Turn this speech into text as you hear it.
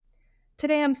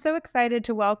Today, I'm so excited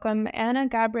to welcome Ana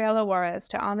Gabriela Juarez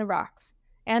to On the Rocks.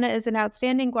 Ana is an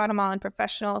outstanding Guatemalan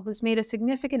professional who's made a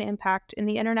significant impact in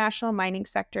the international mining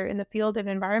sector in the field of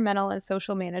environmental and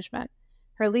social management.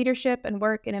 Her leadership and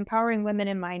work in empowering women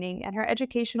in mining and her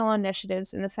educational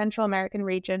initiatives in the Central American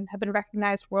region have been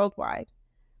recognized worldwide.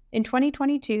 In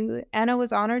 2022, Ana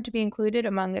was honored to be included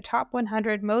among the top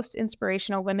 100 most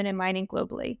inspirational women in mining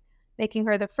globally, making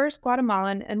her the first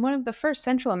Guatemalan and one of the first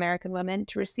Central American women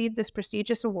to receive this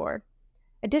prestigious award.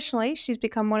 Additionally, she's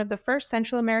become one of the first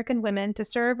Central American women to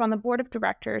serve on the board of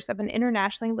directors of an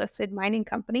internationally listed mining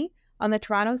company on the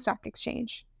Toronto Stock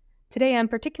Exchange. Today, I'm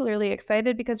particularly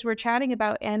excited because we're chatting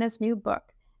about Ana's new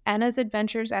book, Ana's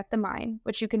Adventures at the Mine,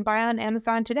 which you can buy on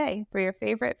Amazon today for your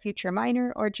favorite future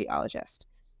miner or geologist.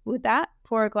 With that,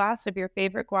 pour a glass of your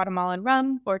favorite Guatemalan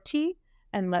rum or tea,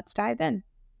 and let's dive in.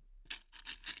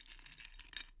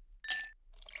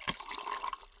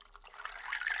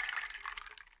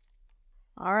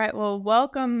 All right. Well,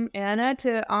 welcome, Ana,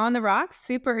 to On the Rocks.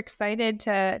 Super excited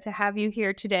to have you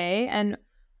here today. And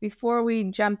before we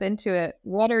jump into it,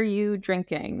 what are you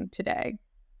drinking today?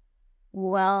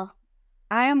 Well,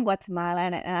 I am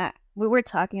Guatemalan, and we were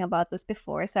talking about this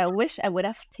before, so I wish I would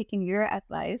have taken your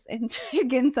advice and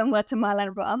taken some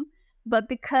Guatemalan rum. But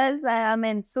because I am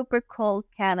in super cold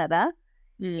Canada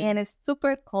and it's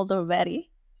super cold already,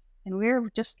 and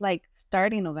we're just like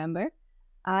starting November,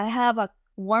 I have a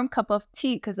warm cup of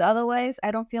tea because otherwise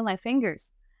I don't feel my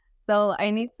fingers. So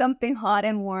I need something hot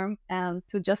and warm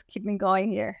to just keep me going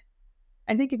here.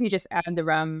 I think if you just add the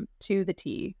rum to the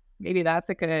tea, maybe that's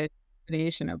a good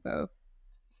combination of both.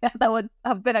 That would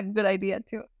have been a good idea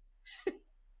too.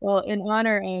 Well, in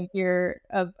honor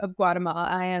of Guatemala,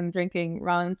 I am drinking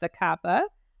Ron Zacapa,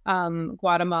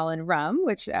 Guatemalan rum,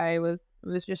 which I was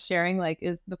just sharing, like,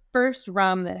 is the first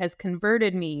rum that has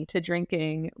converted me to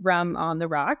drinking rum on the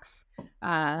rocks.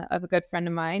 Of a good friend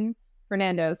of mine,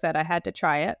 Fernando, said I had to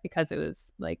try it because it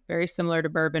was like very similar to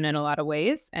bourbon in a lot of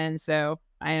ways, and so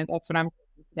that's what I'm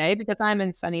drinking today because I'm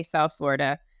in sunny South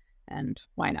Florida, and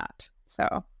why not?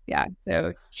 So yeah,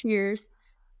 so cheers.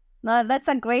 No, that's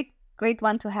a great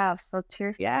one to have. So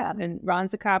cheers. Yeah, and Ron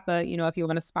Zacapa, if you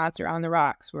want to sponsor On the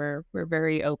Rocks, we're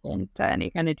very open to any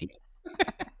kind of deal.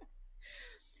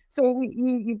 So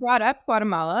you brought up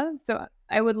Guatemala, so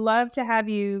I would love to have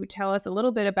you tell us a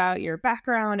little bit about your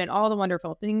background and all the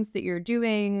wonderful things that you're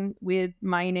doing with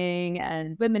mining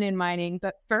and women in mining.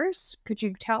 But first, could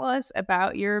you tell us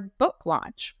about your book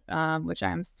launch, which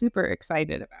I'm super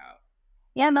excited about?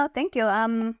 Yeah, no, thank you.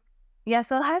 Yeah,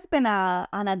 so it has been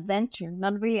an adventure,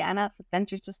 not really Anna's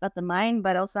adventures just at the mine,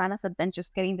 but also Anna's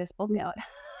adventures getting this book out.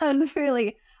 And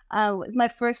really, it's my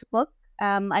first book.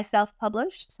 I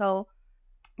self-published, so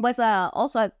it was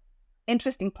also an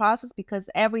interesting process because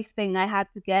everything I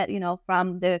had to get,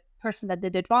 from the person that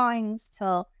did the drawings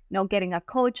to, getting a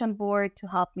coach on board to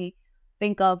help me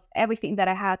think of everything that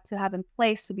I had to have in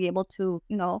place to be able to,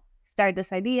 start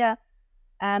this idea.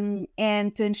 And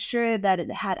to ensure that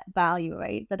it had value,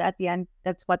 right? That at the end,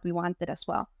 that's what we wanted as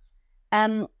well.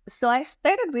 So I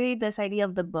started really this idea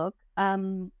of the book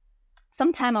some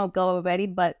time ago already,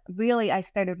 but really I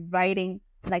started writing,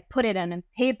 like put it on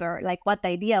paper, like what the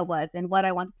idea was and what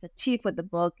I wanted to achieve with the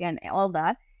book and all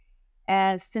that.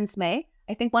 Since May,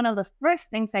 I think one of the first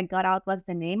things I got out was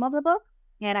the name of the book.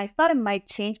 And I thought it might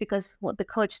change because what the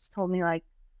coach told me, like,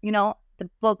 the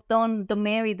book, don't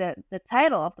marry the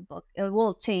title of the book. It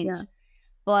will change. Yeah.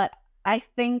 But I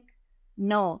think,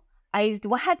 no. I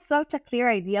had such a clear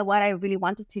idea what I really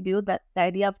wanted to do that the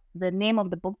idea of the name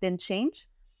of the book didn't change.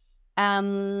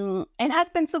 It has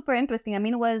been super interesting. I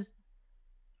mean, it was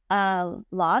a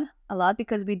lot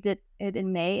because we did it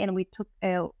in May and we took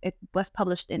it was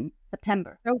published in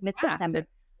September, mid-September.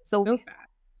 So fast.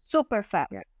 Super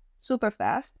fast. Yeah. Super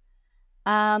fast.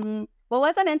 What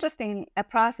was an interesting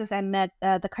process, I met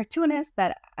the cartoonist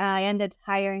that I ended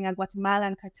hiring, a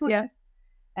Guatemalan cartoonist,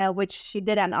 which she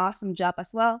did an awesome job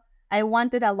as well. I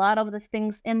wanted a lot of the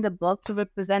things in the book to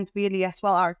represent really as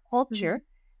well our culture.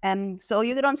 And so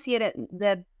you don't see it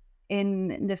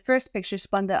in the first pictures,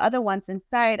 but the other ones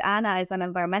inside, Ana is an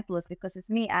environmentalist because it's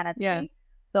me, Ana. Yeah.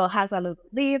 So it has a little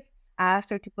leaf. I asked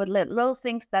her to put little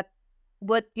things that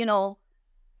would,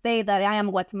 say that I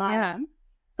am Guatemalan. Yeah.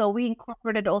 So we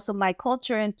incorporated also my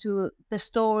culture into the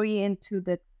story, into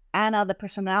the Ana, the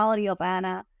personality of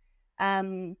Ana.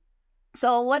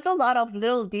 So it was a lot of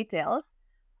little details,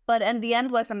 but in the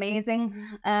end was amazing.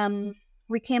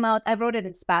 We came out, I wrote it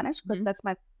in Spanish because that's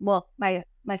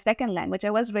my second language.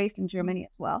 I was raised in Germany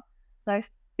as well. So I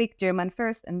speak German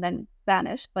first and then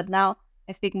Spanish, but now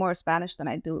I speak more Spanish than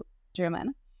I do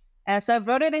German. So I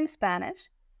wrote it in Spanish.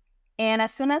 And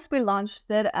as soon as we launched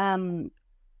it,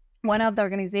 one of the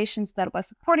organizations that was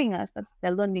supporting us, that's the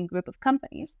Lundin Group of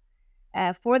companies,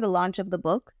 for the launch of the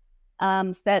book,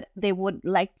 said they would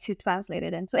like to translate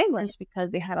it into English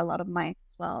because they had a lot of minds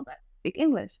as well that speak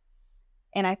English.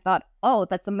 And I thought, oh,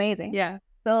 that's amazing. Yeah.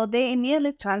 So they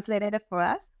immediately translated it for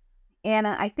us. And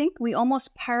I think we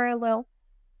almost parallel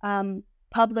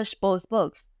published both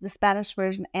books, the Spanish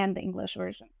version and the English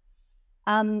version.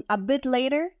 A bit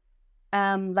later,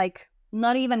 like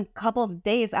not even a couple of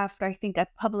days after I think I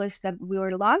published that we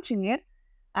were launching it,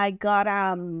 I got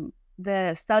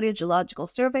the Saudi Geological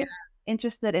Survey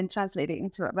interested in translating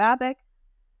into Arabic.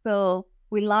 So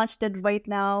we launched it right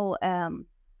now,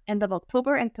 end of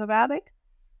October into Arabic.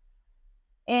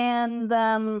 And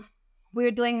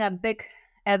we're doing a big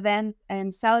event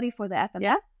in Saudi for the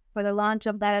FMF, for the launch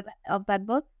of that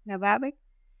book in Arabic,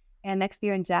 and next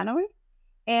year in January.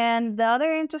 And the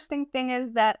other interesting thing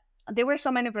is that there were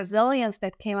so many Brazilians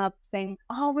that came up saying,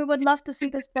 oh, we would love to see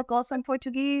this book also in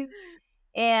Portuguese.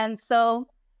 And so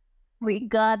we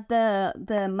got the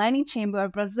Mining Chamber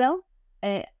of Brazil.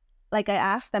 Like I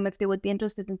asked them if they would be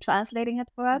interested in translating it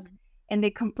for us. And they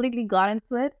completely got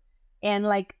into it. And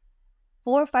like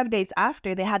 4 or 5 days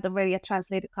after, they had already a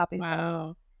translated copy.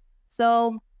 Wow.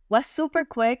 So was super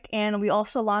quick. And we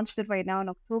also launched it right now in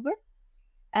October.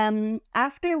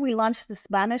 After we launched the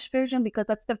Spanish version, because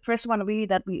that's the first one really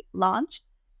that we launched,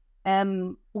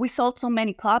 we sold so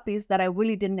many copies that I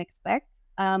really didn't expect.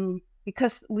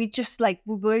 Because we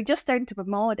were just starting to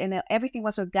promote, and everything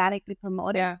was organically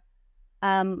promoted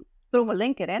through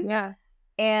LinkedIn. Yeah.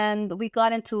 And we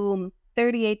got into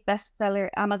 38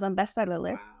 Amazon bestseller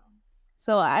list. Wow.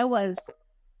 So I was,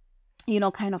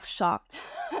 kind of shocked.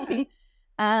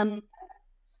 But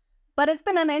it's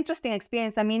been an interesting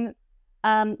experience. I mean,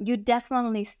 you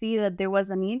definitely see that there was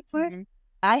a need for it.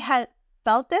 I had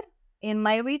felt it in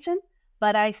my region,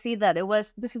 but I see that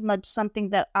this is not something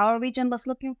that our region was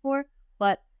looking for,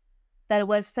 but that it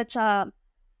was such a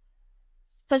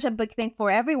big thing for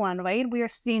everyone, right? We are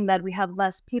seeing that we have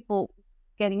less people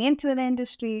getting into the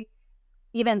industry,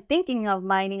 even thinking of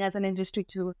mining as an industry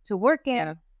to work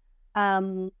in.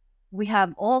 We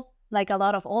have a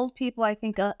lot of old people, I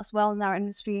think, as well in our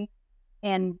industry,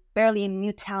 and barely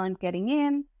new talent getting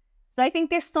in. So I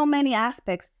think there's so many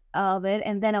aspects of it.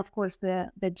 And then, of course,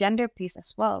 the gender piece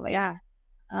as well, right? Yeah.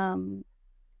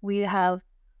 We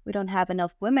don't have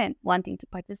enough women wanting to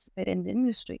participate in the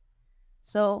industry.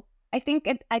 So I think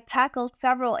I tackled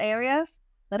several areas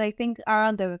that I think are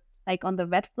on the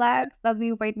red flags that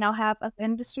we right now have as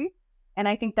industry. And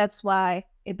I think that's why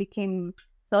it became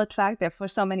so attractive for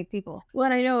so many people. Well,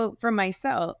 and I know for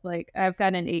myself, like I've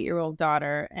got an 8-year-old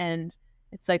daughter, and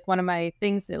it's like one of my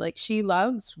things that like she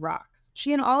loves rocks.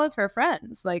 She and all of her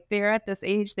friends, like they're at this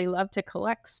age, they love to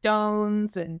collect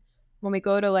stones. And when we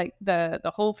go to like the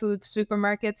Whole Foods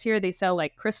supermarkets here, they sell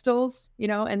like crystals,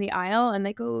 in the aisle, and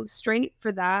they go straight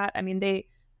for that. I mean, they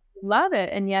love it,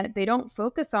 and yet they don't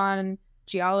focus on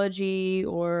geology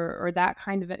or that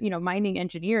kind of, mining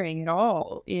engineering at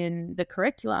all in the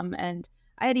curriculum. And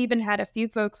I had even had a few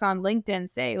folks on LinkedIn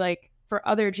say, like, for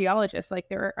other geologists, like,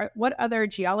 what other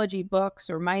geology books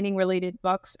or mining related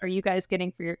books are you guys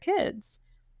getting for your kids?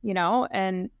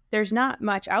 And there's not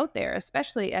much out there,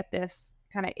 especially at this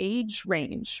kind of age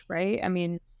range, right? I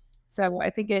mean, so I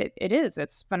think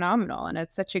it's phenomenal, and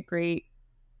it's such a great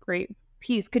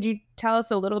piece. Could you tell us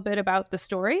a little bit about the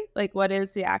story? Like, what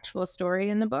is the actual story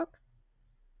in the book?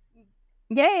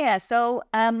 Yeah. So,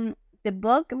 the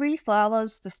book really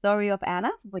follows the story of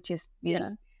Anna, which is me.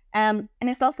 And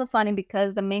it's also funny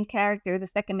because the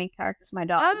second main character is my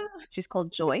dog. She's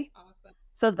called Joy. Awesome.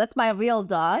 So that's my real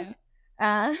dog.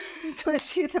 Yeah. So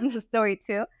she's in the story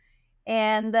too.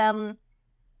 And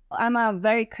I'm a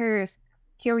very curious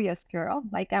girl.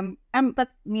 Like I'm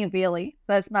that's me really.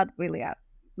 So it's not really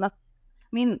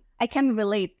I can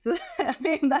relate. I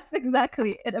mean, that's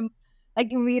exactly it. I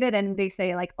can read it and they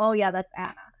say like, oh yeah, that's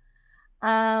Anna.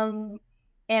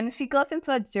 And she goes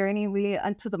into a journey really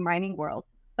into the mining world,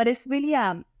 but it's really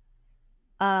a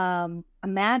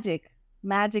magic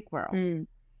world.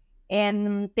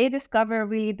 And they discover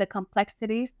really the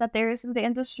complexities that there is in the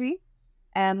industry,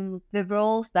 and the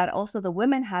roles that also the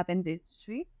women have in the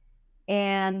industry,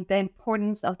 and the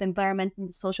importance of the environment and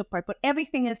the social part. But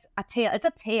everything is a tale. It's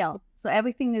a tale. So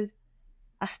everything is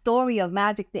a story of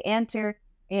magic. They enter,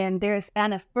 and there's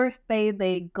Anna's birthday.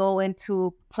 They go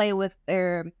into play with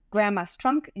their grandma's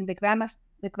trunk. And the grandma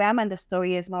in the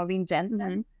story is Maureen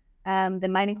Jensen,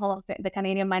 the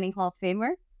Canadian Mining Hall of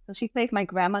Famer. So she plays my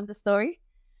grandma in the story.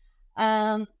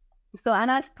 So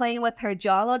Anna is playing with her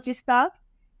geology stuff,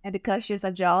 and because she's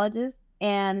a geologist,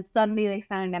 and suddenly they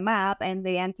found a map and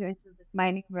they enter into this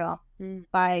mining realm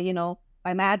by,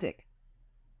 by magic.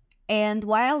 And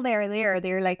while they're there,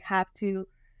 they're like have to,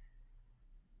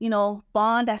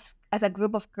 bond as a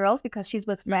group of girls because she's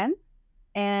with friends,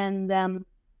 and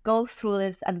go through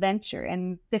this adventure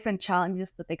and different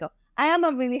challenges that they go. I am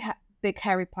a really big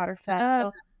Harry Potter fan,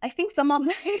 so I think some of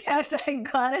my yes, I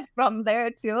got it from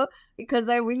there too because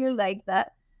I really like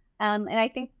that. And I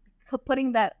think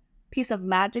putting that piece of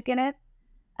magic in it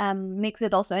makes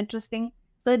it also interesting.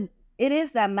 So it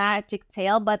is a magic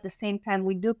tale, but at the same time,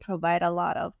 we do provide a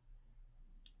lot of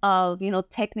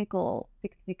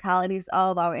technicalities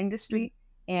of our industry,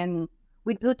 and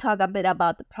we do talk a bit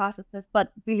about the processes,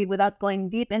 but really without going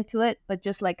deep into it, but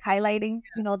just like highlighting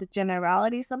the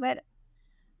generalities of it,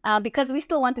 because we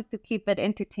still wanted to keep it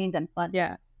entertained and fun.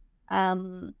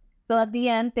 So at the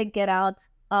end, they get out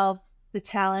of the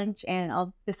challenge and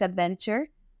of this adventure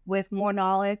with more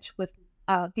knowledge, with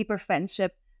deeper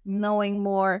friendship, knowing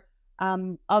more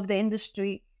of the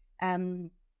industry.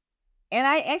 And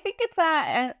I think it's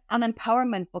an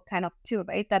empowerment book kind of too,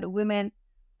 right? That women,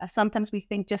 sometimes we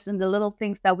think just in the little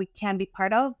things that we can be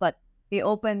part of, but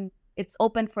it's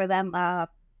open for them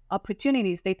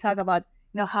opportunities. They talk about,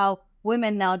 how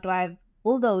women now drive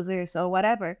bulldozers or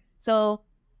whatever. So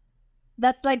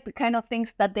that's like the kind of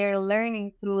things that they're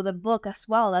learning through the book as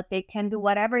well, that they can do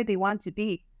whatever they want to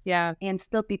be. And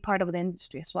still be part of the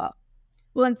industry as well.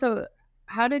 Well, and so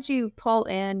how did you pull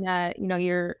in,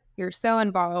 you're so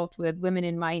involved with women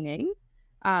in mining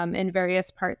in various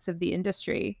parts of the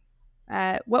industry.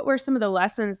 What were some of the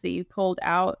lessons that you pulled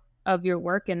out of your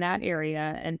work in that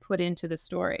area and put into the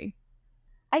story?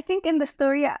 I think in the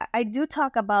story, I do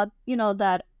talk about,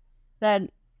 that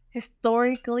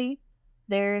historically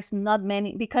there's not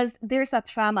many, because there's a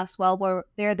trauma as well where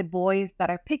they're the boys that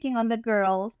are picking on the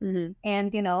girls, and,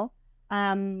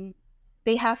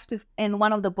 they have to, and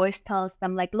one of the boys tells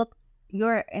them like, look,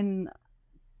 you're in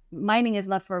mining is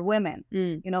not for women,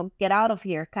 get out of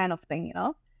here kind of thing,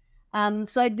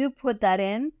 so I do put that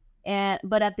in,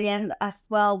 but at the end as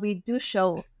well, we do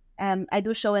show, I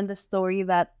do show in the story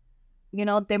that,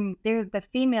 the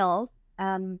females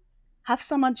have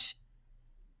so much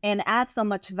and add so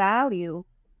much value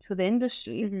to the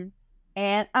industry,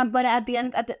 and but at the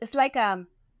end, it's like the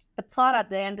plot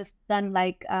at the end is done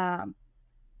like an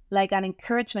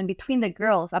encouragement between the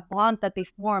girls, a bond that they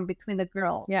form between the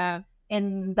girls.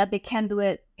 And that they can do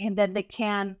it, and that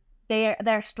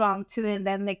they're strong too, and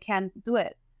then they can do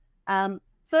it.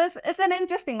 So it's an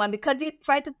interesting one because you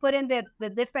try to put in the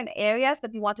different areas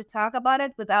that you want to talk about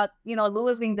it without,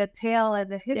 losing the tale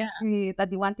and the history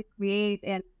that you want to create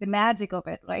and the magic of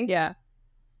it, right?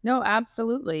 No,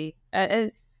 absolutely.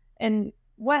 And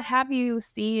what have you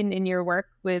seen in your work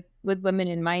with women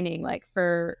in mining? Like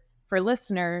for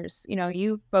listeners,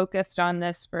 you've focused on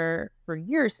this for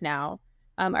years now.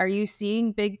 Are you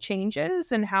seeing big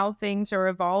changes in how things are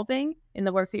evolving in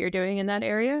the work that you're doing in that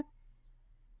area?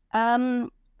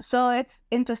 So it's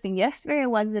interesting. Yesterday I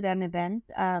was at an event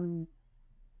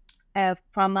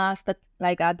from us that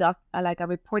like a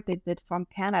report they did from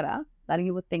Canada, that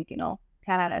you would think,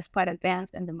 Canada is quite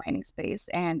advanced in the mining space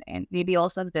and maybe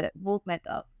also the movement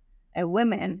of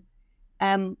women.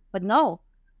 But no,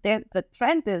 the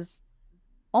trend is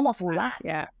almost flat.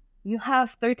 You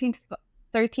have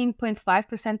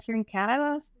 13.5% here in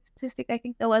Canada, statistic I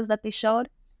think that was that they showed,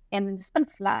 and it's been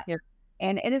flat.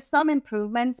 And it is some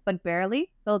improvements, but barely.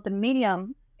 So the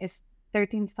medium is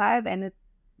 13.5, and it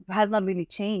has not really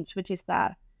changed, which is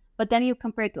that. But then you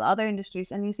compare it to other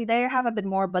industries, and you see they have a bit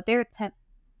more, but their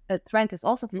trend is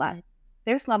also flat.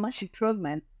 There's not much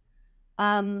improvement.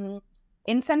 In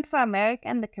Central America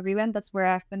and the Caribbean, that's where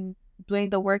I've been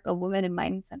doing the work of women in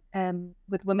mining,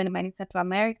 with women in mining Central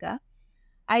America.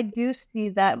 I do see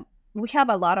that we have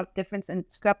a lot of difference and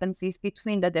discrepancies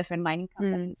between the different mining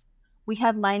companies. We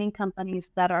have mining companies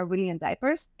that are really in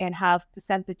diapers and have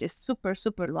percentages super,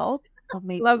 super low. Of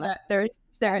maybe love that. They're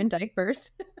in diapers.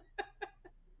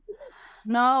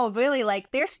 No, really,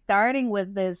 like they're starting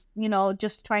with this,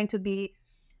 just trying to be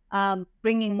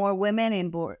bringing more women in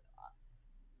board.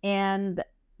 And,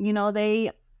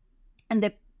 the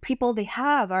people they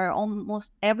have are almost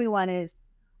everyone is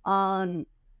on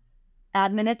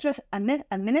administrative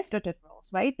roles,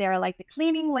 right? They're like the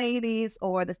cleaning ladies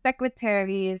or the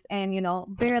secretaries, and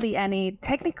barely any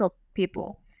technical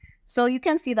people. So you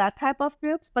can see that type of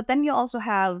groups, but then you also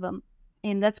have,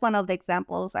 and that's one of the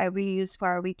examples I reuse for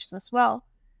our region as well,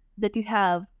 that you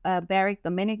have Barrick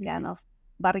Dominican of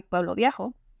Barrick Pueblo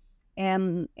Viejo,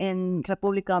 and in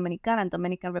República Dominicana and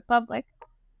Dominican Republic,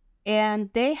 and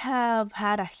they have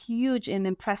had a huge and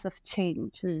impressive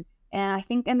change And I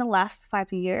think in the last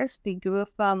 5 years, they grew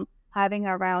from having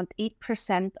around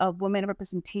 8% of women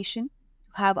representation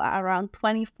to have around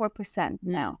 24%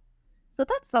 now. So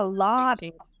that's a lot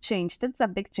of change. That's a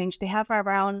big change. They have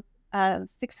around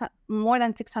more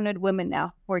than 600 women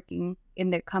now working in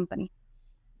their company.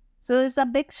 So it's a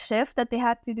big shift that they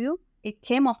had to do. It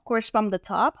came, of course, from the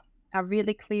top, a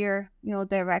really clear,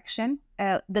 direction.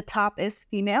 The top is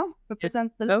female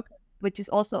representative, which is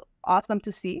also awesome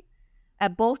to see.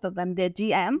 Both of them, the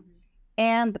GM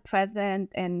and the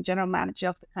president and general manager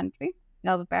of the country,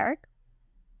 Nova Barrack,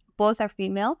 both are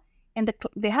female. And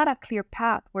they had a clear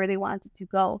path where they wanted to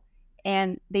go,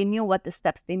 and they knew what the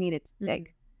steps they needed to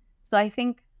take. So I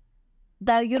think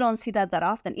that you don't see that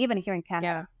often, even here in Canada.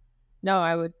 Yeah. No,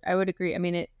 I would agree. I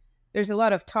mean, there's a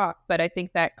lot of talk, but I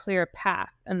think that clear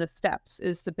path and the steps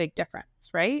is the big difference,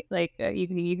 right? Like you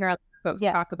hear folks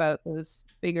talk about those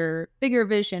bigger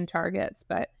vision targets,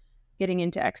 but getting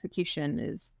into execution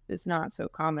is not so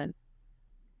common.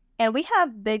 And we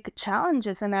have big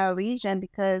challenges in our region,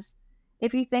 because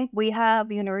if you think, we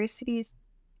have universities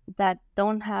that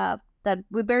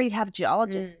we barely have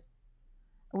geologists.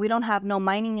 We don't have no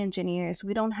mining engineers.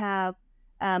 We don't have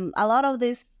a lot of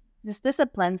these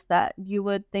disciplines that you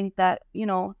would think that,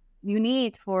 you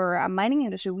need for a mining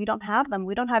industry. We don't have them.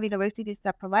 We don't have universities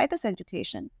that provide this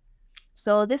education.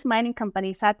 So these mining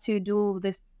companies had to do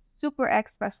this super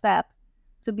extra steps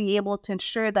to be able to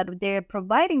ensure that they're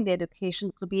providing the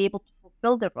education to be able to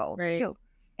fulfill their roles too.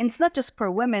 And it's not just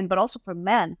for women, but also for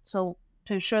men. So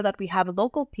to ensure that we have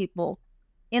local people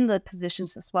in the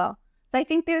positions as well. So I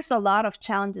think there's a lot of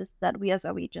challenges that we as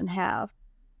a region have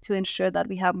to ensure that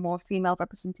we have more female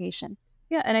representation.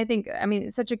 Yeah, and I think,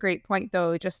 it's such a great point,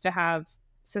 though, just to have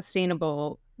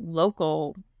sustainable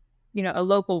local, a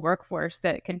local workforce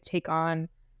that can take on,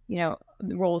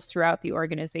 roles throughout the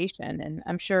organization. And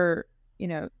I'm sure,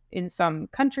 in some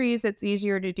countries it's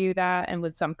easier to do that, and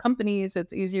with some companies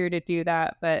it's easier to do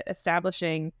that, but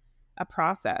establishing a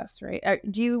process, right?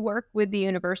 Do you work with the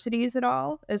universities at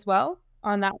all as well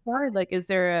on that part? Like, is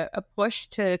there a push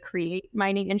to create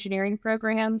mining engineering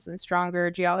programs and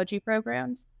stronger geology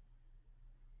programs?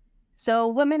 So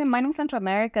Women in Mining Central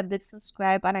America did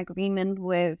subscribe an agreement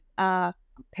with a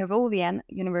Peruvian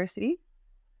university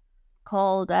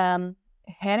called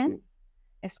Juarez.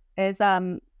 It's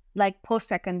like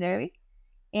post-secondary.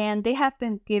 And they have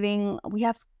been giving,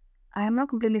 I'm not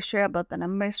completely sure about the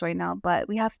numbers right now, but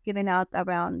we have given out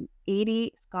around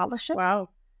 80 scholarships. Wow.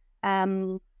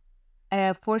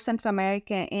 For Central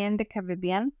America and the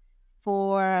Caribbean,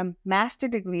 for master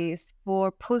degrees,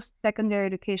 for post-secondary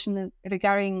education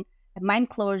regarding mine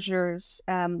closures,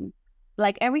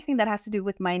 like everything that has to do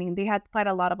with mining. They had quite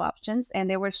a lot of options, and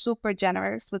they were super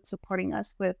generous with supporting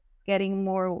us with getting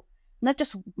more, not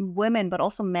just women, but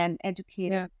also men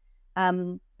educated,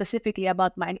 specifically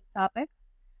about mining topics.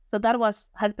 So that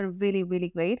has been really, really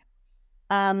great.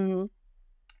 And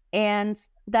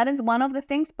that is one of the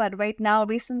things. But right now,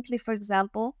 recently, for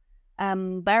example,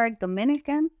 Barrack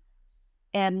Dominican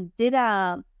did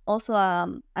also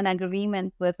an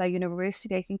agreement with a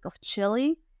university, I think, of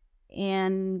Chile,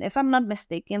 and if I'm not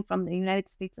mistaken, from the United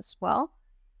States as well.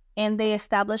 And they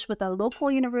established with a local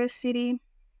university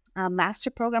a master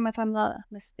program, if I'm not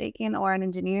mistaken, or an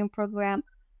engineering program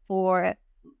for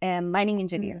mining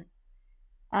engineering.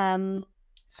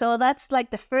 So that's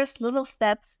like the first little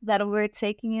steps that we're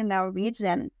taking in our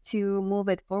region to move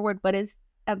it forward. But it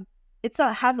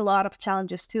has a lot of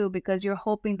challenges too, because you're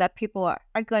hoping that people are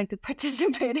going to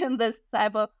participate in this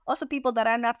type of, also people that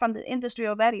are not from the industry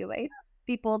already, right?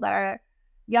 People that are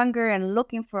younger and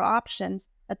looking for options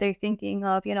that they're thinking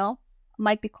of,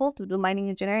 might be cool to do mining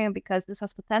engineering because this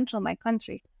has potential in my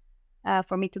country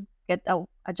for me to get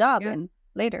a job in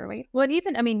later, right? Well,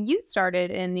 you started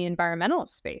in the environmental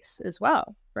space as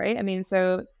well, right?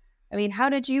 How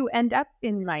did you end up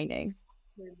in mining?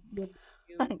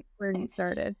 Where you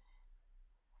started?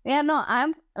 Yeah, no,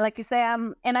 I'm, like you say,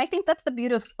 and I think that's the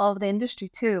beauty of the industry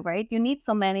too, right? You need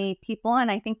so many people, and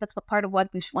I think that's part of what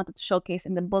we wanted to showcase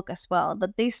in the book as well,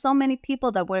 that there's so many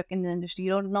people that work in the industry.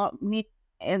 You don't need,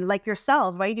 like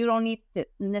yourself, right? You don't need to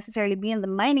necessarily be in the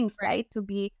mining site to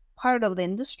be part of the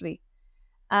industry.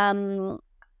 I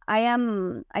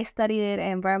studied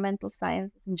environmental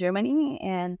science in Germany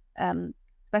and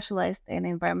specialized in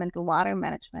environmental water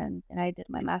management, and I did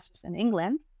my master's in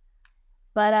England.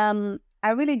 But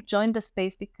I really joined the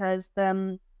space because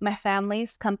my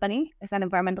family's company is an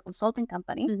environmental consulting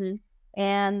company. Mm-hmm.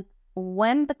 And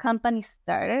when the company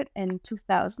started in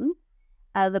 2000,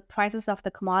 the prices of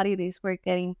the commodities were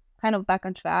getting kind of back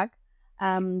on track.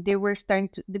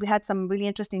 We had some really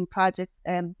interesting projects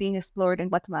being explored in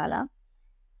Guatemala.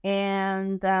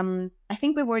 And I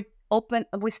think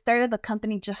we started the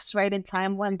company just right in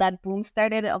time when that boom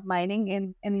started of mining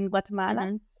in Guatemala.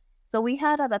 Mm-hmm. So we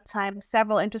had at that time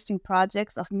several interesting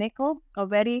projects of nickel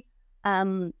already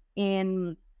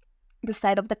in the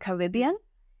side of the Caribbean.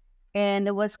 And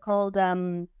it was called,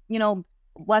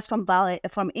 was from Oh,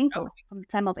 Inco, from the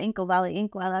time of Inco, Valley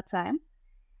Inco at that time.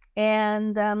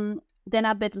 And then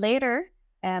a bit later,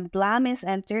 Blamis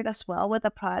entered as well with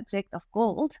a project of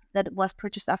gold that was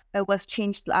was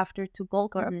changed after to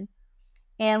Gold Corp. mm-hmm.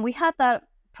 And we had that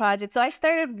project. So I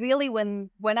started really when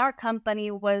our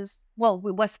company was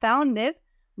founded,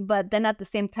 but then at the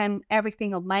same time,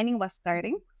 everything of mining was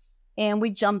starting, and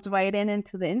we jumped right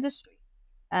into the industry.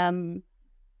 Um,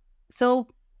 so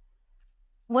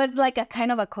was like a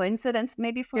kind of a coincidence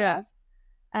maybe for Yeah. us.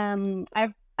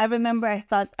 I remember I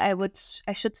thought I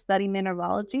should study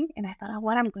mineralogy, and I thought,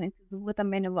 what I'm going to do with a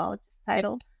mineralogist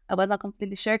title. I was not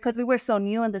completely sure because we were so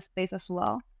new in the space as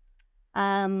well.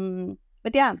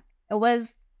 But yeah, it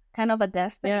was kind of a Yeah.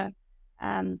 destiny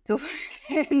to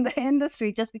work in the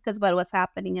industry just because what was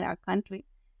happening in our country.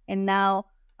 And now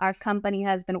our company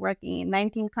has been working in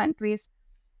 19 countries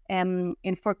in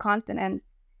 4 continents,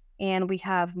 and we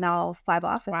have now 5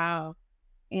 offices Wow.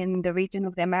 in the region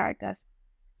of the Americas.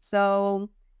 So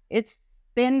it's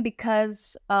been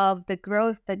because of the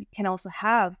growth that you can also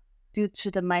have due to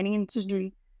the mining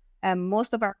industry. And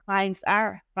most of our clients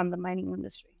are from the mining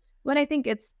industry. When I think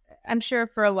I'm sure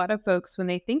for a lot of folks, when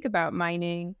they think about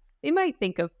mining, they might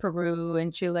think of Peru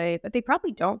and Chile, but they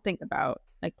probably don't think about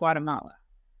like Guatemala,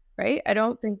 right? I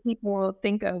don't think people will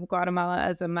think of Guatemala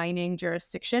as a mining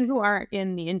jurisdiction who aren't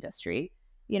in the industry,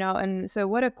 and so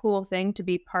what a cool thing to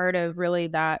be part of really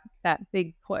that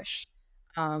big push.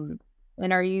 And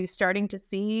are you starting to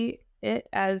see it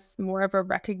as more of a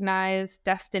recognized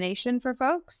destination for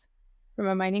folks from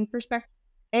a mining perspective?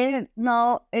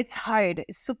 No, it's hard.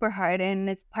 It's super hard, and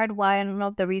it's part why one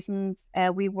of the reasons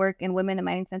we work in Women in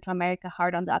Mining Central America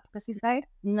hard on the advocacy side,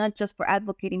 not just for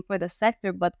advocating for the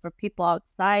sector, but for people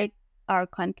outside our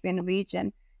country and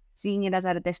region, seeing it as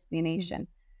a destination.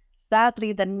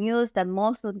 Sadly, the news that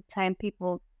most of the time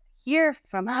people hear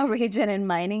from our region in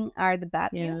mining are the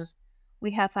bad Yeah. news.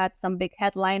 We have had some big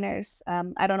headliners.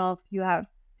 I don't know if you have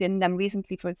seen them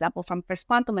recently, for example, from First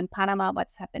Quantum in Panama,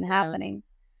 what's been happening.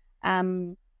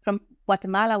 From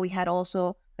Guatemala, we had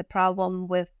also the problem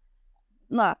with,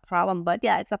 not a problem, but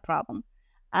yeah, it's a problem.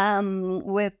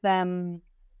 With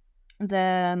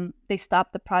they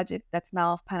stopped the project that's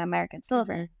now of Pan American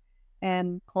Silver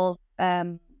and called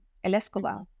El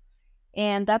Escobal.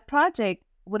 And that project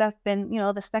would have been,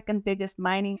 the second biggest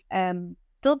mining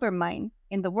silver mine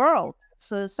in the world.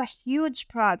 So it's a huge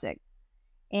project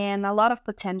and a lot of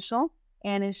potential.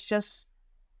 And it's just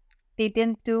they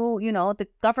didn't do, the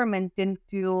government didn't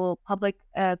do public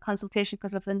consultation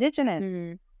because of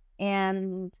indigenous.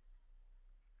 And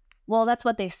well, that's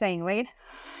what they're saying, right?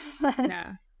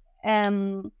 Yeah.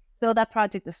 So that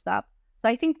project is stopped. So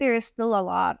I think there is still a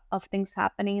lot of things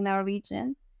happening in our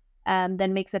region that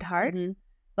makes it hard.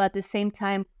 But at the same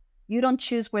time, you don't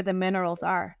choose where the minerals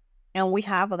are, and we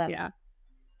have them. Yeah.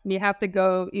 You have to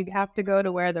go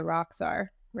to where the rocks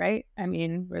are, right? I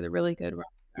mean, where the really good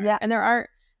rocks are. Yeah. And there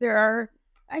are,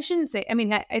 I shouldn't say, I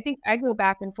mean, I think I go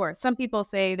back and forth. Some people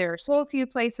say there are so few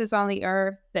places on the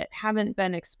earth that haven't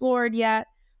been explored yet.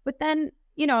 But then,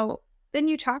 then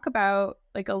you talk about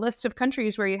like a list of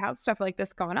countries where you have stuff like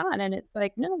this going on. And it's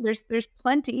like, no, there's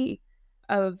plenty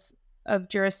of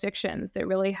jurisdictions that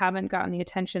really haven't gotten the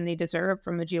attention they deserve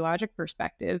from a geologic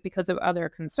perspective because of other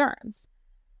concerns.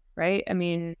 Right? I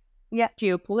mean, yeah,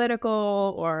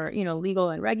 geopolitical or, legal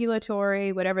and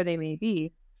regulatory, whatever they may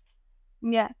be.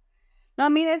 Yeah. No, I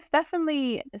mean, it's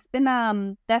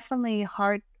been definitely a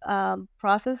hard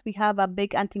process. We have a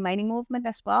big anti-mining movement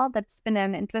as well. That's been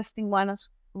an interesting one as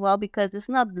well because it's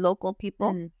not local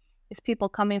people. It's people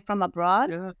coming from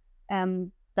abroad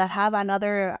that have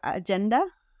another agenda.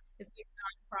 It's like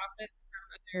nonprofits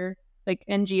from other, like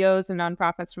NGOs and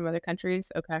nonprofits from other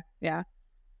countries. Okay. Yeah.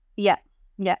 Yeah.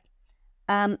 Yeah.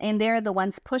 And they're the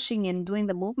ones pushing and doing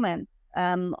the movements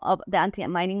of the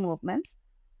anti-mining movements.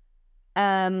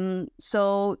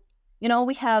 So,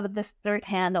 we have this third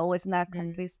hand always in our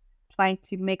countries trying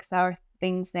to mix our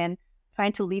things and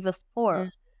trying to leave us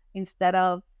poor instead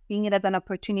of seeing it as an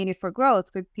opportunity for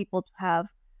growth for people to have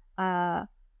a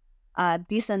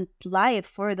decent life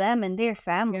for them and their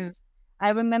families. I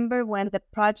remember when the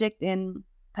project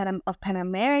of Pan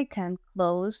American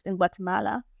closed in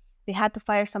Guatemala, they had to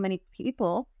fire so many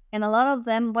people. And a lot of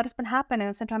them, what has been happening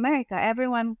in Central America,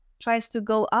 everyone tries to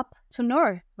go up to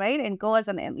north, right? And go as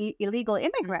an illegal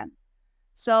immigrant.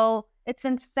 So it's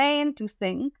insane to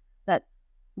think that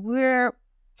we're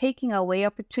taking away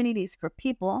opportunities for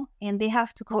people and they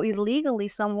have to go illegally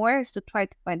somewhere to try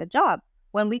to find a job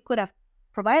when we could have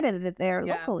provided it there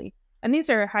Yeah. locally. And these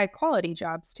are high quality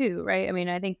jobs too, right? I mean,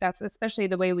 I think that's especially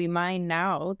the way we mine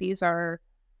now. These are,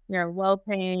 well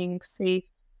paying, safe,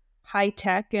 high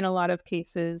tech in a lot of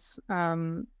cases,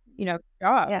 Yeah,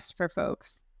 jobs for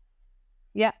folks.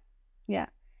 yeah, yeah.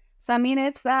 So I mean,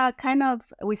 it's kind of,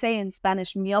 we say in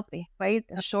Spanish, myope, right?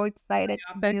 A short-sighted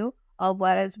But view of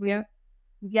what is yeah, really,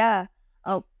 yeah,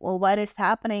 of what is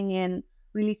happening, and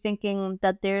really thinking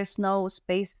that there's no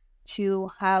space to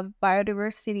have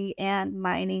biodiversity and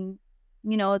mining,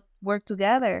 work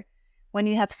together. When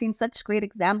you have seen such great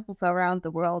examples around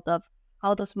the world of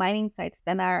how those mining sites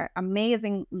then are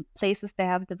amazing places they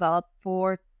have developed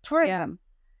for yeah, tourism,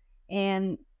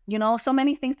 and so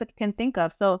many things that you can think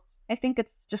of. So I think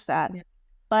it's just sad, yeah.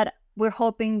 but we're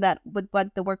hoping that with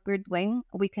what the work we're doing,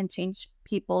 we can change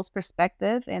people's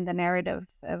perspective and the narrative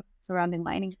surrounding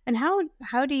mining. And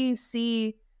how do you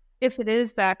see if it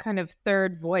is that kind of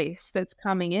third voice that's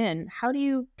coming in, how do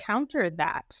you counter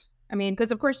that? I mean,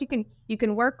 because of course you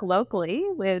can work locally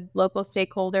with local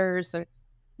stakeholders and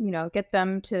get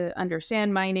them to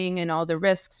understand mining and all the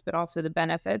risks, but also the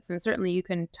benefits. And certainly you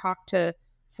can talk to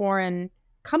foreign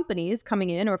companies coming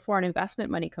in or foreign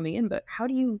investment money coming in, but how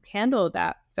do you handle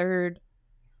that third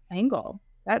angle?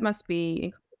 That must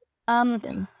be um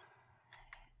incredible.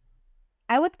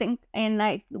 I would think, and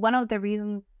one of the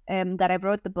reasons that I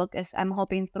wrote the book is I'm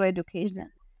hoping through education,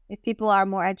 if people are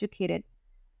more educated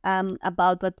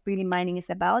about what really mining is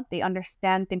about, they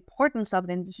understand the importance of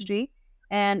the industry.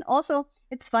 And also,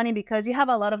 it's funny because you have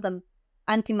a lot of them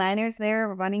anti-miners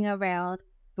there running around,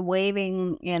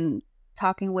 waving and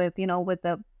talking with, with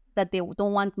the that they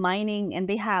don't want mining, and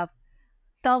they have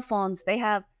cell phones, they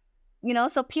have,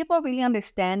 so people are really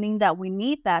understanding that we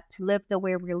need that to live the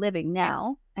way we're living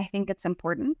now. I think it's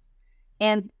important.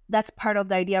 And that's part of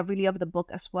the idea really of the book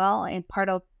as well. And part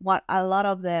of what a lot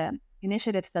of the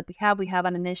initiatives that we have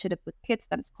an initiative with kids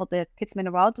that is called the Kids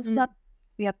Mineralogist Club.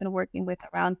 We have been working with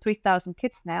around 3,000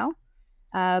 kids now,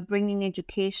 bringing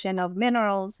education of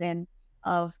minerals and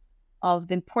of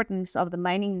the importance of the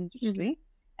mining industry,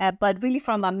 but really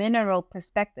from a mineral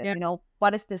perspective. Yeah.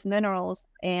 What is this minerals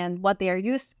and what they are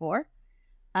used for,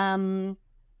 and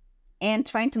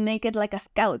trying to make it like a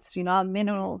scouts,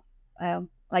 minerals,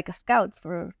 like a scouts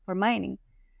for mining.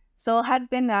 So it has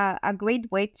been a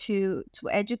great way to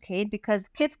educate, because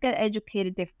kids get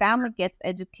educated, their family gets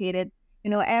educated,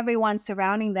 everyone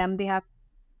surrounding them, they have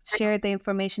shared the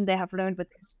information they have learned with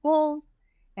their schools,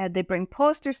 and they bring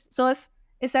posters. So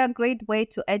it's a great way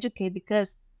to educate,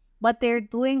 because what they're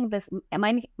doing, this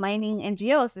mining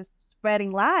NGOs, is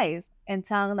spreading lies and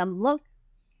telling them, look,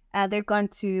 they're going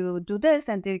to do this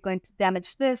and they're going to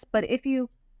damage this. But if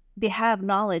they have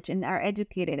knowledge and are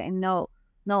educated and know,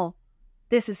 no,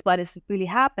 this is what is really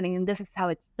happening and this is how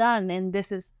it's done, and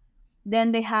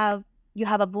then you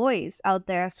have a voice out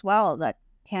there as well that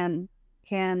can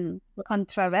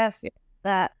contrast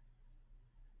that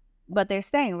what they're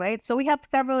saying, right? So we have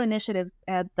several initiatives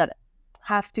that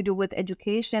have to do with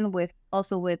education, with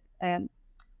also with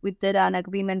we did an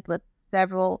agreement with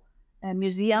several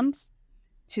museums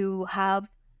to have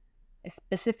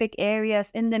specific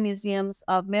areas in the museums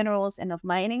of minerals and of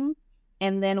mining,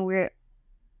 and then we're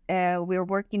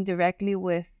working directly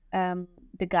with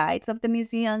the guides of the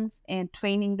museums and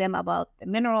training them about the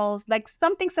minerals, like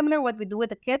something similar what we do with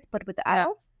the kids, but with the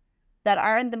adults that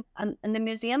are in the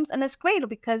museums. And it's great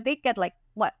because they get like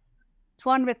what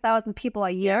 200,000 people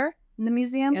a year in the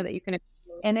museum, that you can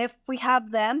explore. and if we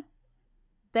have them,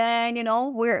 then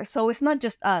it's not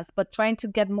just us, but trying to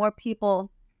get more people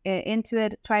into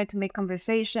it, trying to make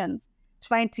conversations,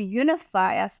 trying to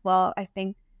unify as well. I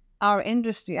think a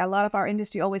lot of our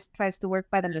industry always tries to work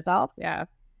by themselves. Yeah.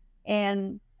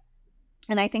 And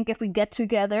I think if we get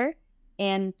together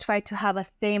and try to have a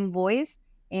same voice,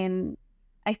 and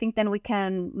I think then we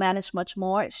can manage much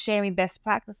more, sharing best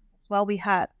practices as well. We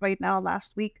had right now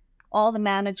last week all the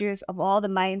managers of all the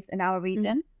mines in our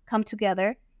region come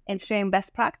together and sharing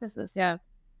best practices. Yeah.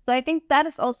 So I think that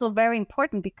is also very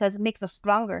important because it makes us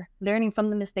stronger, learning from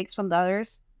the mistakes from the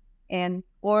others,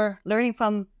 or learning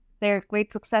from their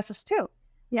great successes too.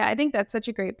 Yeah, I think that's such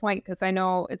a great point, because I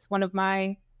know it's one of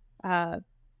my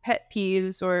pet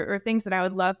peeves, or things that I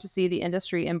would love to see the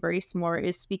industry embrace more,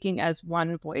 is speaking as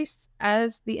one voice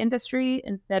as the industry,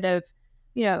 instead of,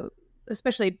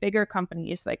 especially bigger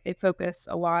companies, like they focus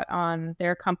a lot on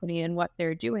their company and what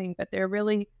they're doing, but they're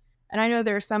really, and I know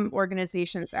there are some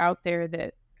organizations out there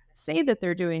that say that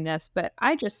they're doing this, but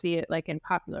I just see it like in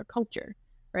popular culture,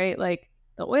 right? Like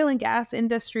the oil and gas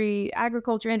industry,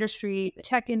 agriculture industry, the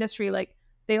tech industry, like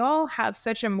they all have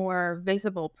such a more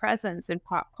visible presence in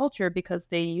pop culture because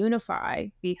they unify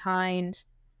behind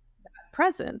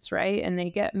presence, right? And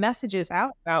they get messages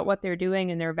out about what they're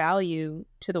doing and their value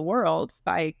to the world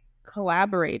by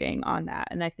collaborating on that.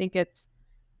 And I think it's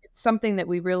something that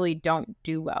we really don't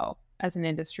do well as an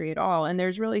industry at all. And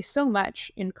there's really so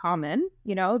much in common,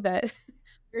 that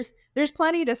there's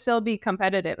plenty to still be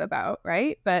competitive about,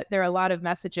 right? But there are a lot of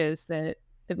messages that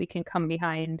we can come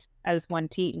behind as one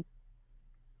team.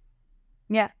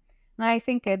 Yeah, I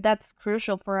think that's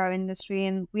crucial for our industry.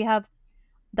 And we have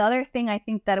the other thing I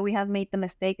think that we have made the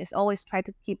mistake is always try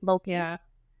to keep low key. Yeah.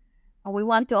 We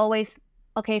want to always,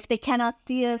 okay, if they cannot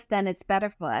see us, then it's better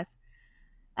for us.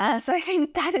 So I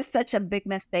think that is such a big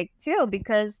mistake too,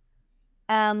 because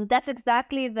that's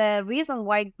exactly the reason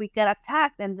why we get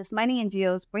attacked and these mining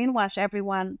NGOs brainwash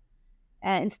everyone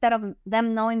instead of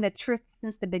them knowing the truth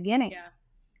since the beginning. Yeah.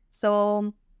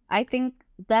 So I think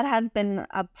that has been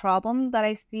a problem that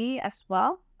I see as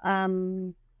well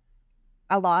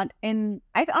a lot. And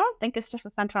I don't think it's just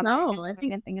a Central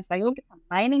American thing. It's like it's a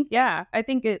mining. Yeah, I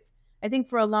think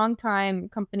for a long time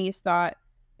companies thought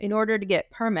in order to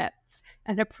get permits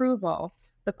and approval,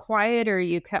 the quieter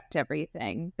you kept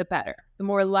everything, the better. The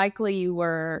more likely you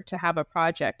were to have a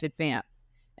project advance.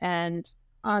 And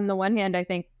on the one hand, I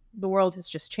think the world has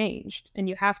just changed and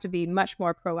you have to be much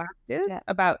more proactive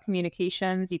about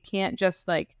communications. You can't just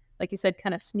like you said,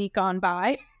 kind of sneak on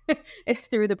by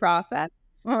through the process,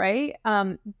 right?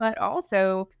 But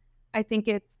also, I think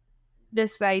it's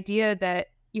this idea that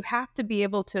you have to be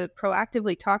able to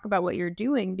proactively talk about what you're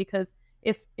doing, because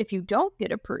if you don't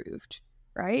get approved,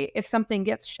 right? If something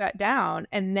gets shut down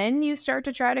and then you start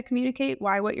to try to communicate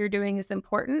why what you're doing is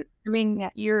important, I mean,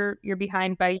 you're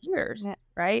behind by years,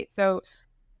 right? So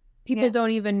people don't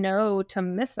even know to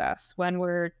miss us when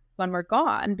we're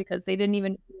gone, because they didn't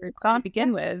even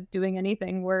begin with doing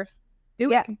anything worth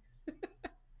doing.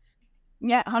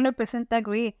 Yeah, 100%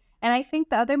 agree. And I think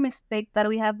the other mistake that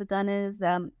we have done is,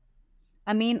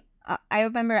 I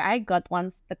remember I got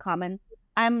once the comment,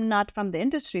 I'm not from the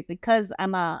industry because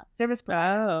I'm a service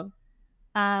provider.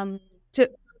 Oh. So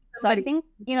I think,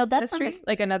 that's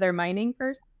like another mining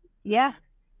person. Yeah.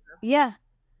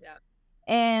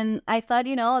 And I thought,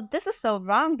 this is so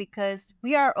wrong because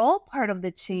we are all part of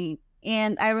the chain.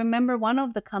 And I remember one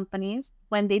of the companies,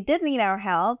 when they did need our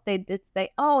help, they did say,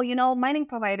 oh, mining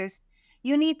providers,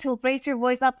 you need to raise your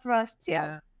voice up for us too.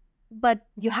 Yeah. But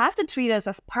you have to treat us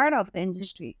as part of the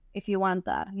industry if you want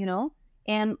that,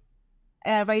 And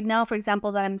right now, for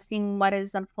example, that I'm seeing what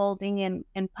is unfolding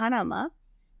in Panama,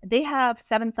 they have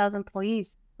 7,000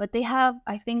 employees, but they have,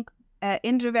 I think,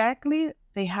 indirectly,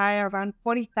 they hire around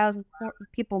 40,000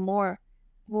 people more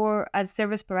for a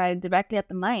service provider directly at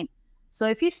the mine. So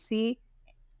if you see,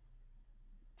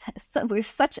 it's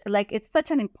such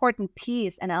an important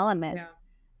piece and element. Yeah.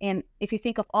 And if you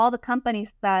think of all the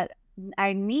companies that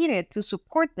are needed to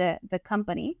support the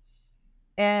company,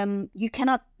 you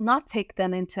cannot not take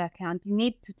them into account. You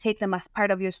need to take them as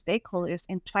part of your stakeholders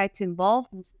and try to involve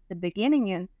them since the beginning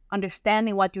in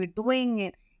understanding what you're doing.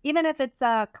 And even if it's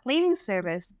a cleaning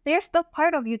service, they're still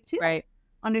part of you too. Right.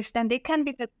 Understand they can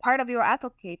be the part of your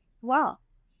advocates as well.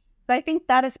 So I think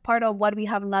that is part of what we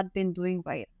have not been doing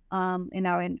right in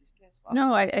our industry as well.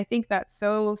 No, I think that's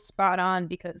so spot on,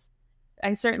 because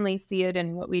I certainly see it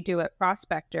in what we do at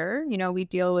Prospector. We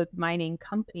deal with mining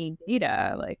company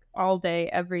data like all day,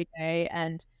 every day.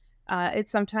 And it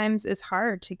sometimes is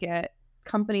hard to get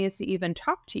companies to even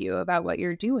talk to you about what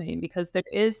you're doing, because there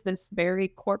is this very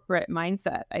corporate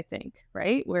mindset, I think,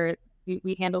 right? Where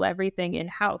we handle everything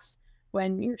in-house,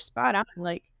 when you're spot on.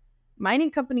 Like,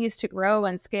 mining companies, to grow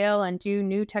and scale and do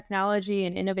new technology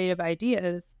and innovative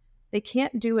ideas, they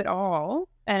can't do it all.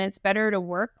 And it's better to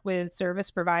work with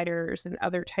service providers and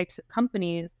other types of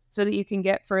companies so that you can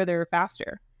get further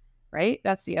faster, right?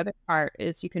 That's the other part,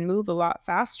 is you can move a lot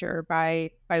faster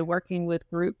by working with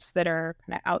groups that are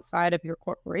kind of outside of your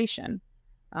corporation,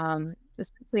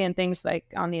 especially in things like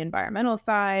on the environmental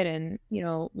side and,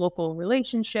 local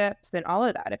relationships and all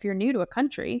of that. If you're new to a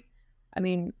country, I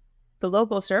mean, the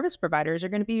local service providers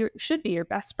are should be your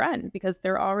best friend, because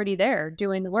they're already there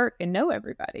doing the work and know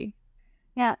everybody.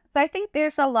 Yeah, so I think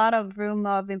there's a lot of room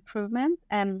of improvement.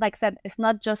 And like I said, it's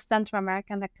not just Central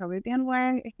America and the Caribbean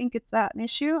where I think it's an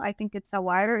issue. I think it's a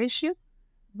wider issue.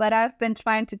 But I've been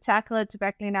trying to tackle it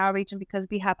directly in our region because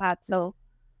we have had so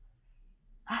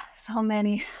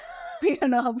many,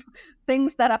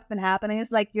 things that have been happening.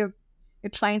 It's like you're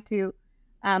trying to,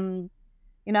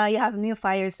 you have new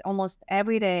fires almost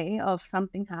every day of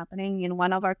something happening in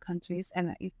one of our countries,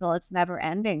 and you feel it's never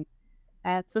ending.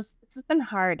 It's been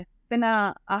hard. It's been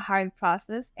a hard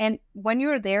process. And when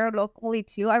you're there locally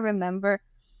too, I remember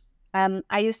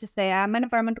I used to say I'm an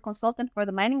environmental consultant for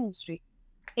the mining industry.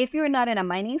 If you're not in a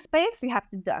mining space, you have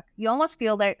to duck. You almost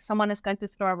feel like someone is going to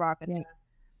throw a rock at you.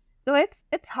 So it's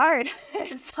hard.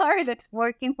 It's hard. It's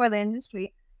working for the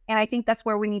industry. And I think that's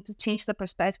where we need to change the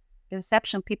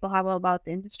perception people have about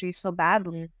the industry so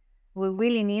badly. We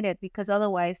really need it because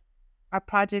otherwise our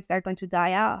projects are going to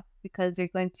die off because they're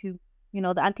going to,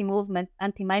 the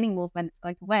anti-mining movement is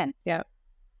going to win. Yeah.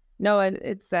 No,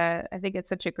 it's I think it's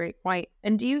such a great point.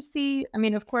 And do you see, I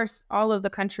mean, of course, all of the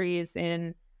countries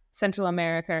in Central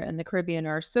America and the Caribbean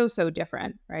are so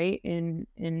different, right?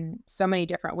 In so many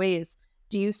different ways.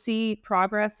 Do you see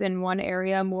progress in one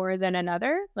area more than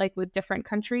another, like with different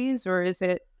countries, or is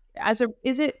it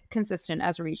consistent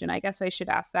as a region? I guess I should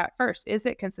ask that first. Is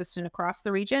it consistent across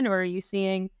the region, or are you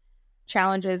seeing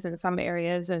challenges in some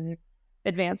areas and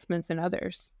advancements in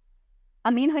others?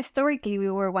 I mean, historically, we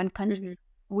were one country.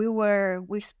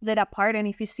 We split apart, and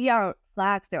if you see our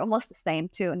flags, they're almost the same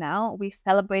too. Now we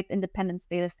celebrate Independence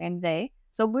Day the same day,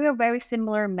 so we are very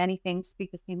similar. Many things,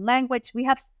 speak the same language. We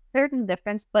have certain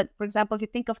difference, but for example, if you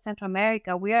think of Central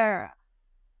America, we are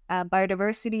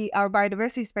biodiversity. Our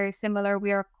biodiversity is very similar.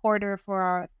 We are a quarter for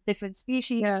our different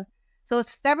species. Yeah. So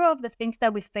several of the things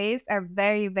that we face are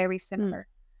very similar.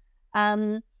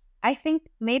 I think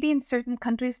maybe in certain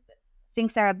countries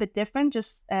things are a bit different.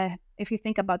 Just if you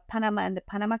think about Panama and the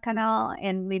Panama Canal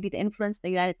and maybe the influence the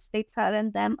United States had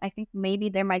on them, I think maybe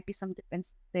there might be some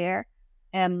differences there,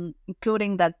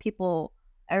 including that people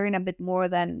earn a bit more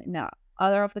than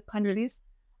other of the countries.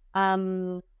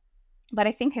 But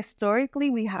I think historically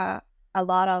we have a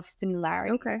lot of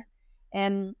similarities. Okay.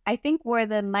 And I think where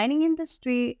the mining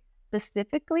industry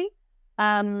specifically,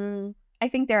 I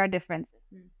think there are differences.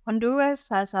 Honduras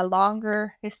has a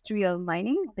longer history of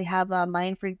mining. They have a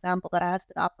mine, for example, that has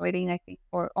been operating, I think,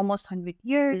 for almost 100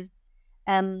 years.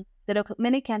 And the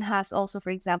Dominican has also, for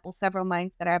example, several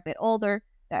mines that are a bit older.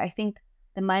 I think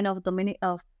the mine of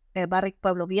Barrick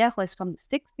Pueblo Viejo is from the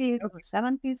 60s or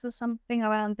 70s or something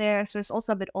around there. So it's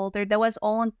also a bit older. That was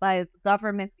owned by the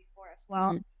government before as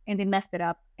well. And they messed it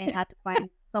up and had to find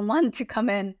someone to come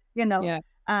in, do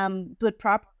it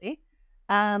properly.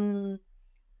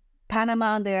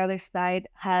 Panama on the other side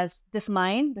has this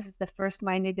mine. This is the first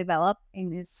mine they developed,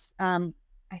 and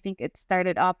I think it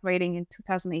started operating in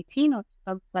 2018 or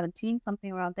 2017,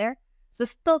 something around there. So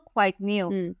it's still quite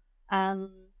new. So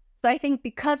I think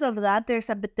because of that, there's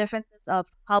a bit differences of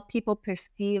how people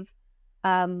perceive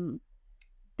the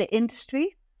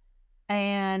industry,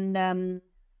 and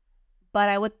but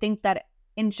I would think that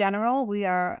in general we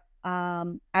are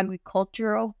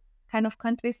agricultural kind of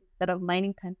countries instead of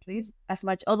mining countries as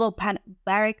much. Although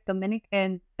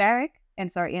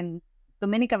in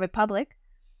Dominican Republic,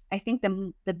 I think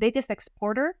the biggest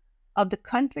exporter of the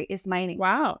country is mining.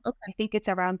 Wow. Okay. I think it's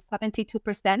around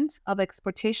 72% of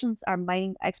exportations are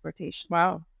mining exportations.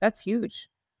 Wow, that's huge.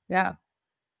 Yeah,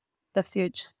 that's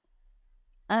huge.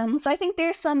 So I think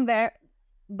there's some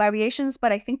variations,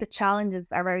 but I think the challenges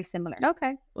are very similar.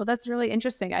 Okay. Well, that's really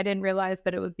interesting. I didn't realize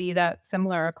that it would be that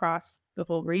similar across the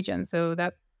whole region. So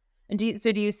do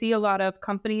you see a lot of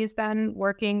companies then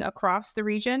working across the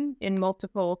region in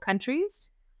multiple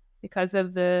countries because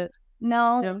of the?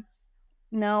 No,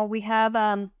 we have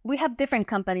different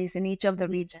companies in each of the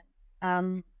regions.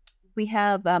 We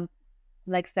have,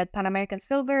 like I said, Pan American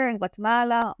Silver in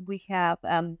Guatemala. We have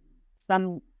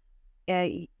some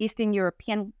Eastern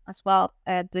European as well,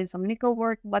 doing some nickel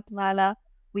work in Guatemala.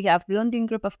 We have Lundin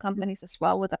Group of companies as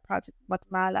well with a project in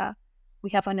Guatemala.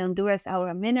 We have in Honduras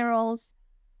Aura Minerals.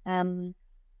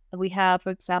 We have,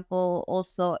 for example,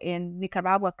 also in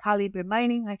Nicaragua, Calibre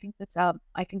Mining. I think that's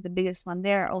the biggest one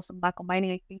there. Also Baco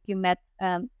Mining. I think you met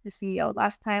the CEO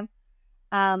last time.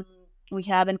 We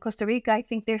have in Costa Rica, I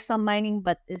think there's some mining,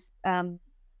 but it's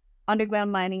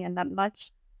underground mining and not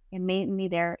much. And mainly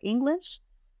they're English.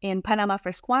 In Panama,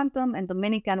 First Quantum. And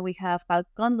Dominican, we have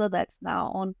Falcondo that's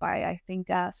now owned by, I think,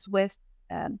 Swiss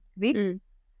REITs.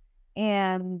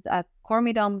 And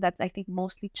Cormidom that's, I think,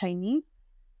 mostly Chinese.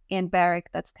 And Barrick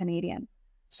that's Canadian.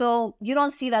 So you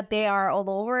don't see that they are all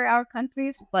over our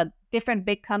countries, but different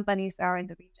big companies are in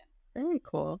the region. Very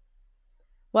cool.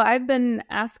 Well, I've been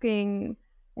asking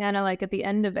Anna, like at the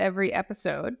end of every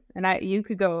episode, and you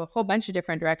could go a whole bunch of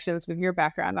different directions with your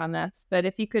background on this, but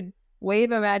if you could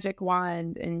wave a magic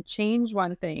wand and change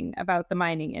one thing about the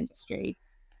mining industry,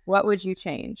 what would you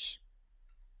change?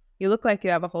 You look like you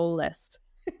have a whole list.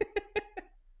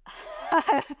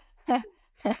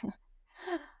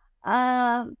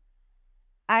 I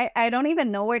don't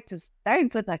even know where to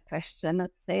start with that question.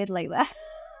 Let's say it like that.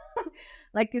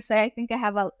 like you say, I think I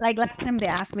have a like last time they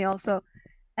asked me also,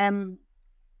 um,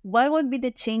 what would be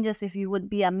the changes if you would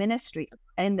be a ministry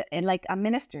and like a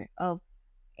minister of,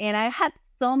 and I had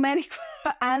so many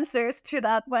answers to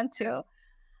that one too.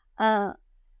 Uh,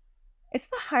 it's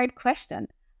a hard question.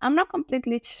 I'm not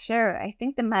completely sure. I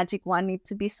think the magic one needs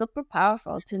to be super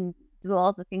powerful to do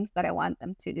all the things that I want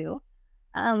them to do.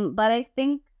 But I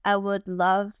think I would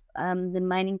love the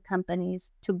mining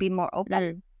companies to be more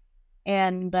open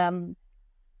and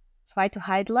try to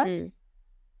hide less.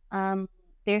 Um,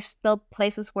 there's still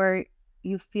places where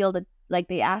you feel that like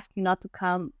they ask you not to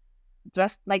come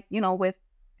dressed like with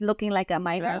looking like a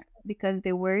miner because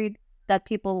they're worried that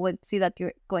people would see that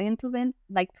you're going into the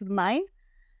like to the mine.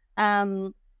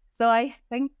 So I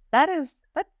think that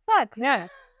sucks. Yeah.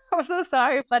 I'm so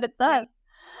sorry, but it does.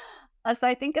 So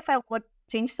I think if I would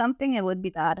change something, it would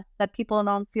be that people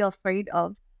don't feel afraid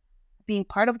of being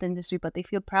part of the industry, but they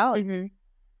feel proud. Mm-hmm.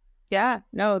 Yeah,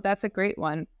 no, that's a great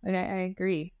one. And I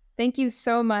agree. Thank you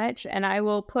so much. And I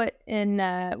will put in,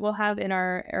 we'll have in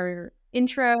our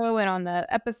intro and on the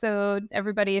episode,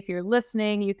 everybody, if you're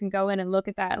listening, you can go in and look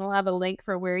at that and we'll have a link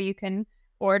for where you can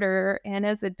order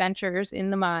Anna's Adventures in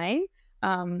the Mine.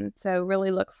 So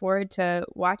really look forward to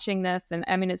watching this. And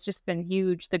I mean, it's just been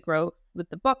huge, the growth with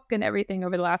the book and everything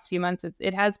over the last few months.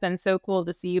 It has been so cool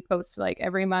to see you post like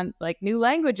every month, like new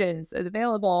languages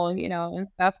available, and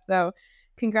stuff. So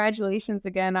congratulations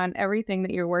again on everything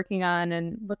that you're working on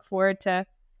and look forward to having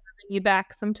you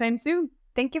back sometime soon.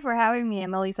 Thank you for having me,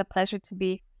 Emily. It's a pleasure to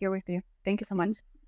be here with you. Thank you so much.